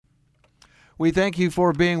We thank you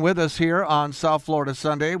for being with us here on South Florida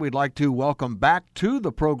Sunday. We'd like to welcome back to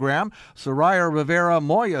the program Soraya Rivera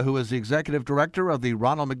Moya, who is the Executive Director of the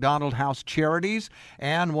Ronald McDonald House Charities,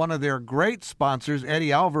 and one of their great sponsors,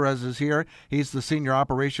 Eddie Alvarez, is here. He's the Senior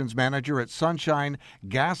Operations Manager at Sunshine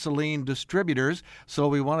Gasoline Distributors. So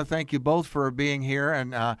we want to thank you both for being here,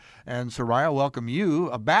 and Soraya, welcome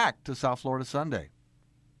you back to South Florida Sunday.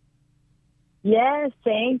 Yes,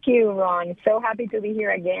 thank you, Ron. So happy to be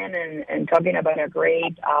here again and talking about a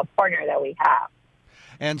great partner that we have.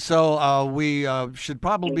 And so we should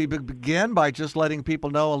probably begin by just letting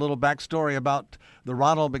people know a little backstory about the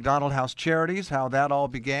Ronald McDonald House Charities, how that all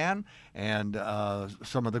began, and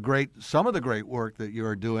some of the great work that you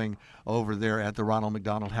are doing over there at the Ronald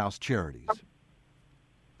McDonald House Charities.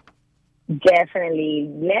 Definitely.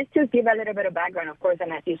 Let's just give a little bit of background, of course,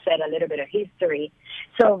 and as you said, a little bit of history.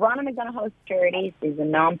 So Ronald McDonald House Charities is a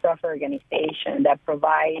nonprofit organization that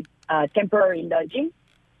provides temporary lodging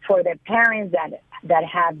for the parents that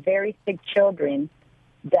have very sick children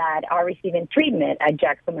that are receiving treatment at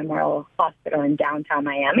Jackson Memorial Hospital in downtown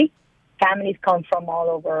Miami. Families come from all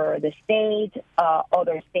over the state,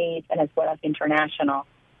 other states, and as well as international.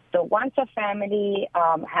 So once a family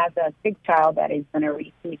has a sick child that is going to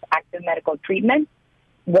receive active medical treatment,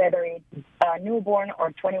 whether it's newborn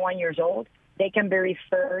or 21 years old, they can be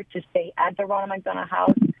referred to stay at the Ronald McDonald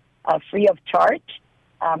House free of charge,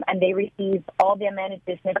 and they receive all the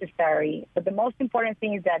amenities necessary. But the most important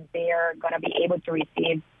thing is that they are going to be able to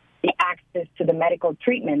receive the access to the medical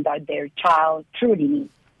treatment that their child truly needs.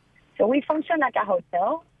 So we function like a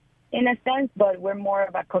hotel in a sense, but we're more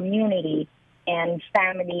of a community, and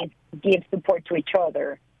families give support to each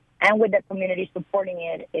other. And with the community supporting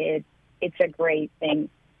it's a great thing,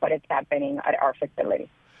 what is happening at our facility.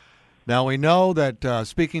 Now, we know that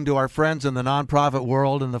speaking to our friends in the nonprofit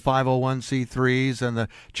world and the 501c3s and the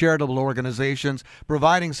charitable organizations,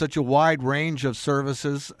 providing such a wide range of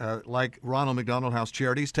services like Ronald McDonald House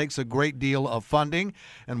Charities takes a great deal of funding.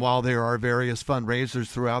 And while there are various fundraisers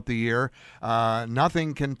throughout the year,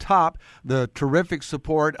 nothing can top the terrific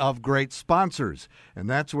support of great sponsors. And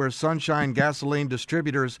that's where Sunshine Gasoline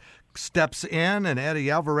Distributors steps in, and Eddie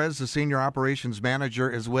Alvarez, the Senior Operations Manager,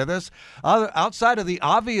 is with us. Outside of the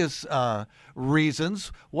obvious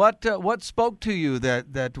reasons, what spoke to you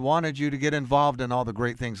that wanted you to get involved in all the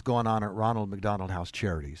great things going on at Ronald McDonald House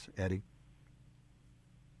Charities, Eddie?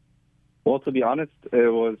 Well, to be honest,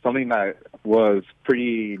 it was something that was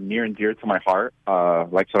pretty near and dear to my heart.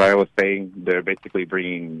 Like Soraya was saying, they're basically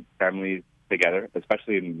bringing families together,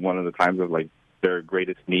 especially in one of the times of their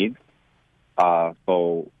greatest needs.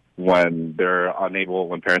 So when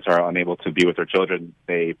parents are unable to be with their children,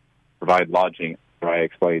 they provide lodging, as I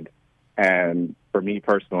explained. And for me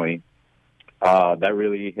personally, that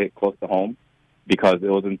really hit close to home because it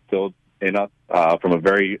was instilled in us from a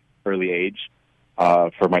very early age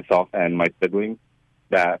for myself and my siblings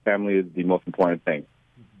that family is the most important thing.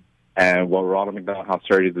 Mm-hmm. And what Ronald McDonald House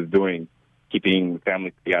Charities is doing, keeping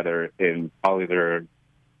families together in probably their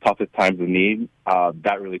toughest times of need,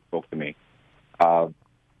 that really spoke to me.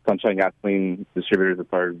 Sunshine Gasoline Distributors are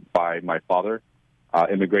started by my father,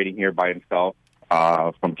 immigrating here by himself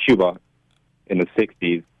from Cuba in the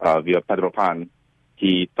 60s via Pedro Pan.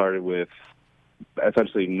 He started with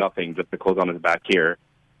essentially nothing, just the clothes on his back here.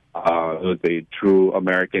 It was a true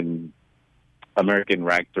American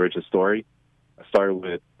rags to riches story. I started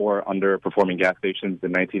with 4 underperforming gas stations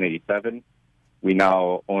in 1987. We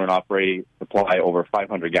now own and operate, supply over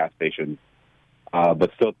 500 gas stations.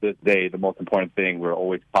 But still to this day, the most important thing we're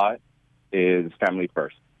always taught is family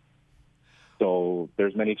first. So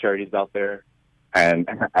there's many charities out there, and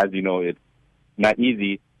as you know, it's not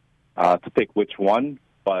easy to pick which one,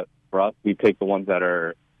 but for us, we pick the ones that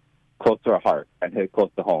are close to our heart and hit close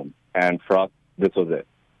to home. And for us, this was it.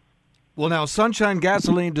 Well, now, Sunshine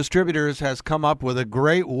Gasoline Distributors has come up with a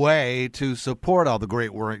great way to support all the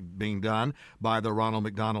great work being done by the Ronald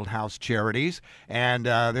McDonald House Charities, and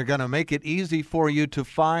they're going to make it easy for you to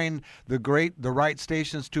find the right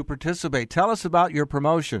stations to participate. Tell us about your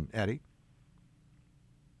promotion, Eddie.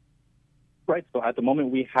 Right, so at the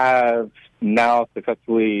moment we have now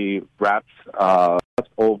successfully wrapped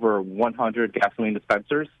over 100 gasoline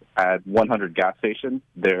dispensers at 100 gas stations.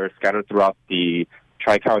 They're scattered throughout the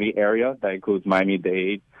Tri-County area. That includes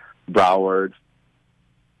Miami-Dade, Broward.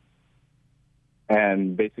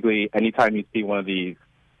 And basically, anytime you see one of these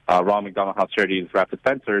Ronald McDonald House Charities wrap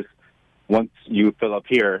dispensers, once you fill up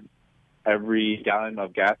here, every gallon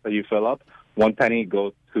of gas that you fill up, 1 penny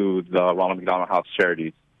goes to the Ronald McDonald House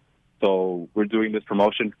Charities. So we're doing this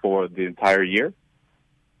promotion for the entire year.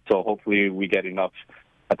 So hopefully we get enough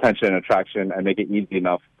attention and attraction and make it easy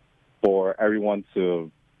enough for everyone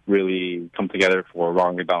to really come together for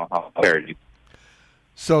Ronald McDonald House Charities.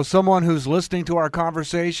 So someone who's listening to our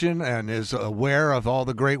conversation and is aware of all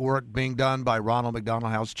the great work being done by Ronald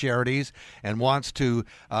McDonald House Charities and wants to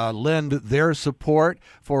lend their support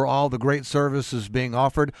for all the great services being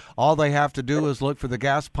offered, all they have to do is look for the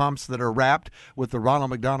gas pumps that are wrapped with the Ronald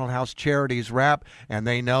McDonald House Charities wrap, and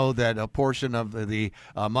they know that a portion of the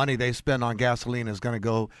money they spend on gasoline is going to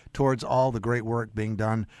go towards all the great work being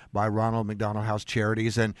done by Ronald McDonald House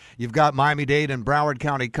Charities. And you've got Miami-Dade and Broward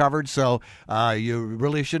County covered, so you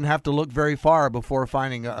really shouldn't have to look very far before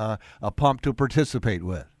finding a pump to participate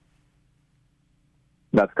with.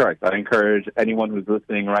 That's correct. I encourage anyone who's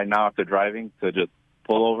listening right now after driving to just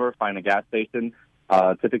pull over, find a gas station.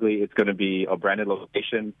 Typically, it's going to be a branded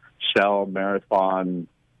location: Shell, Marathon,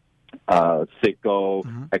 Citgo,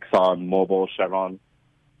 Exxon, Mobil, Chevron.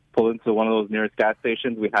 Pull into one of those nearest gas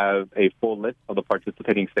stations. We have a full list of the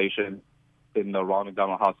participating stations in the Ronald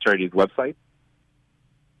McDonald House Charities website.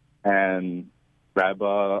 And grab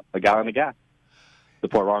a gallon of gas.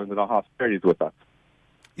 Support Ronald McDonald House Charities with us.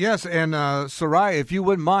 Yes, and Soraya, if you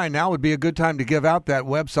wouldn't mind, now would be a good time to give out that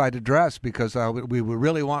website address because we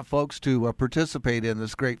really want folks to participate in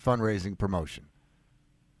this great fundraising promotion.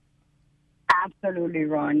 Absolutely,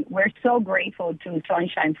 Ron. We're so grateful to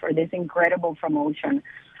Sunshine for this incredible promotion.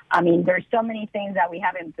 I mean, there's so many things that we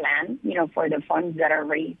haven't planned, for the funds that are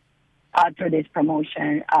raised through this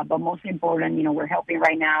promotion. But most important, we're helping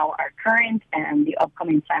right now our current and the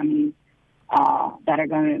upcoming families that are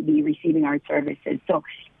going to be receiving our services. So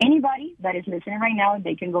anybody that is listening right now,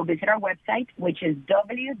 they can go visit our website, which is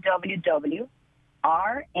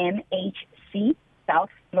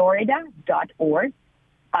www.rmhcsouthflorida.org.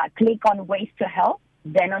 Click on Ways to Help,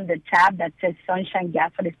 then on the tab that says Sunshine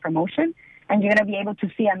Gas for this promotion, and you're going to be able to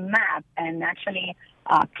see a map and actually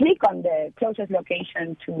click on the closest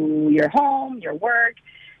location to your home, your work,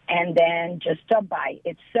 and then just stop by.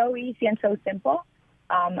 It's so easy and so simple,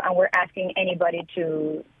 and we're asking anybody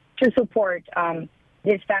to support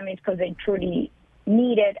these families because they truly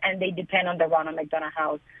need it and they depend on the Ronald McDonald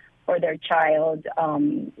House for their child's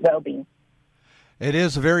well-being. It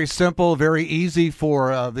is very simple, very easy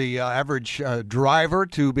for the average driver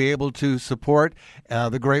to be able to support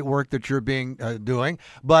the great work that you're doing.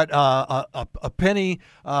 But a penny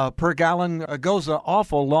per gallon goes an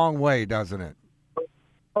awful long way, doesn't it?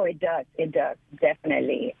 Oh, it does. It does,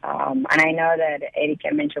 definitely. And I know that Eddie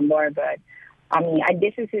can mention more, but I mean,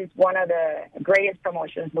 this is one of the greatest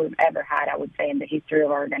promotions we've ever had, I would say, in the history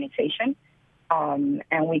of our organization.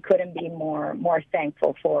 And we couldn't be more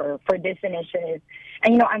thankful for this initiative.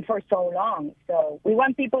 And, and for so long. So we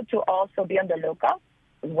want people to also be on the lookout.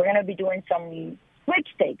 We're going to be doing some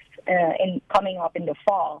sweepstakes coming up in the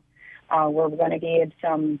fall where we're going to give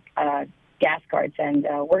some gas cards. And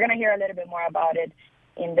we're going to hear a little bit more about it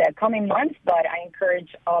in the coming months. But I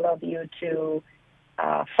encourage all of you to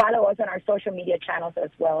follow us on our social media channels as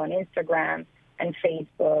well, on Instagram and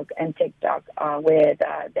Facebook and TikTok with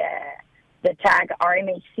the tag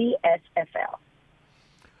RMHCSFL.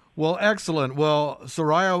 Well, excellent. Well,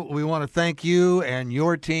 Soraya, we want to thank you and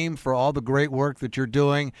your team for all the great work that you're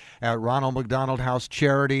doing at Ronald McDonald House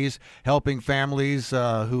Charities, helping families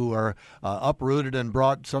who are uprooted and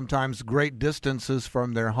brought sometimes great distances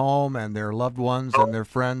from their home and their loved ones and their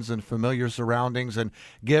friends and familiar surroundings, and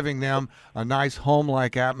giving them a nice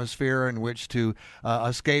home-like atmosphere in which to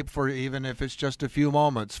escape for, even if it's just a few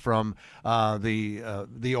moments, from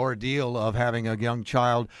the ordeal of having a young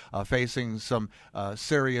child facing some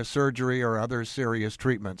serious surgery or other serious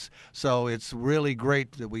treatments. So it's really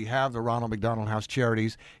great that we have the Ronald McDonald House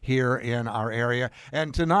Charities here in our area,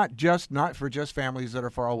 and to not for just families that are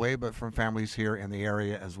far away, but from families here in the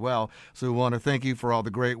area as well. So we want to thank you for all the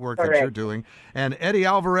great work that you're doing. And Eddie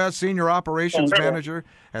Alvarez, Senior Operations Manager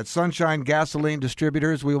at Sunshine Gasoline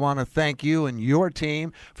Distributors, we want to thank you and your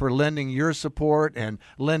team for lending your support and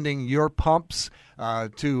lending your pumps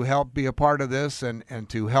to help be a part of this and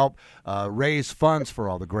to help raise funds for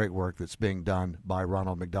all the great work that's being done by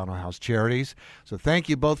Ronald McDonald House Charities. So thank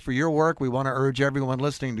you both for your work. We want to urge everyone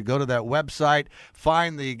listening to go to that website,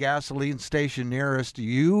 find the gasoline station nearest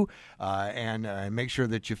you, and make sure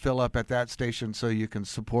that you fill up at that station so you can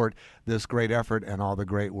support this great effort and all the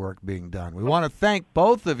great work being done. We want to thank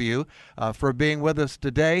both of you for being with us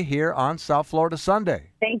today here on South Florida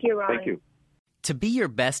Sunday. Thank you, Ron. Thank you. To be your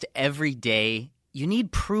best every day, you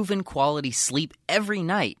need proven quality sleep every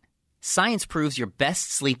night. Science proves your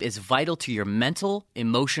best sleep is vital to your mental,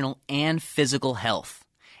 emotional, and physical health.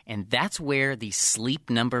 And that's where the Sleep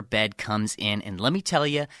Number bed comes in. And let me tell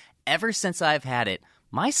you, ever since I've had it,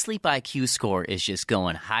 my sleep IQ score is just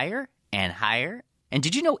going higher and higher And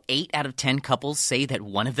did you know 8 out of 10 couples say that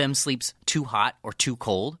one of them sleeps too hot or too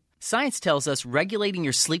cold? Science tells us regulating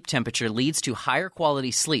your sleep temperature leads to higher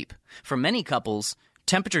quality sleep. For many couples,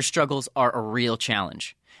 temperature struggles are a real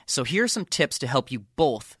challenge. So here are some tips to help you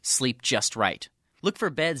both sleep just right. Look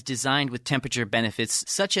for beds designed with temperature benefits,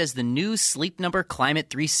 such as the new Sleep Number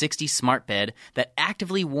Climate 360 smart bed that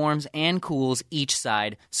actively warms and cools each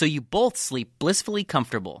side so you both sleep blissfully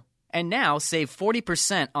comfortable. And now save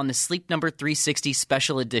 40% on the Sleep Number 360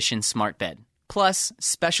 Special Edition smart bed, plus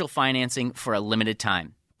special financing for a limited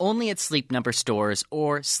time. Only at Sleep Number stores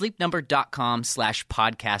or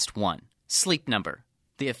sleepnumber.com/podcast1. Sleep Number,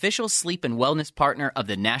 the official sleep and wellness partner of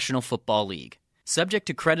the National Football League. Subject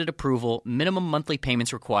to credit approval, minimum monthly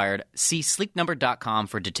payments required. See sleepnumber.com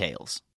for details.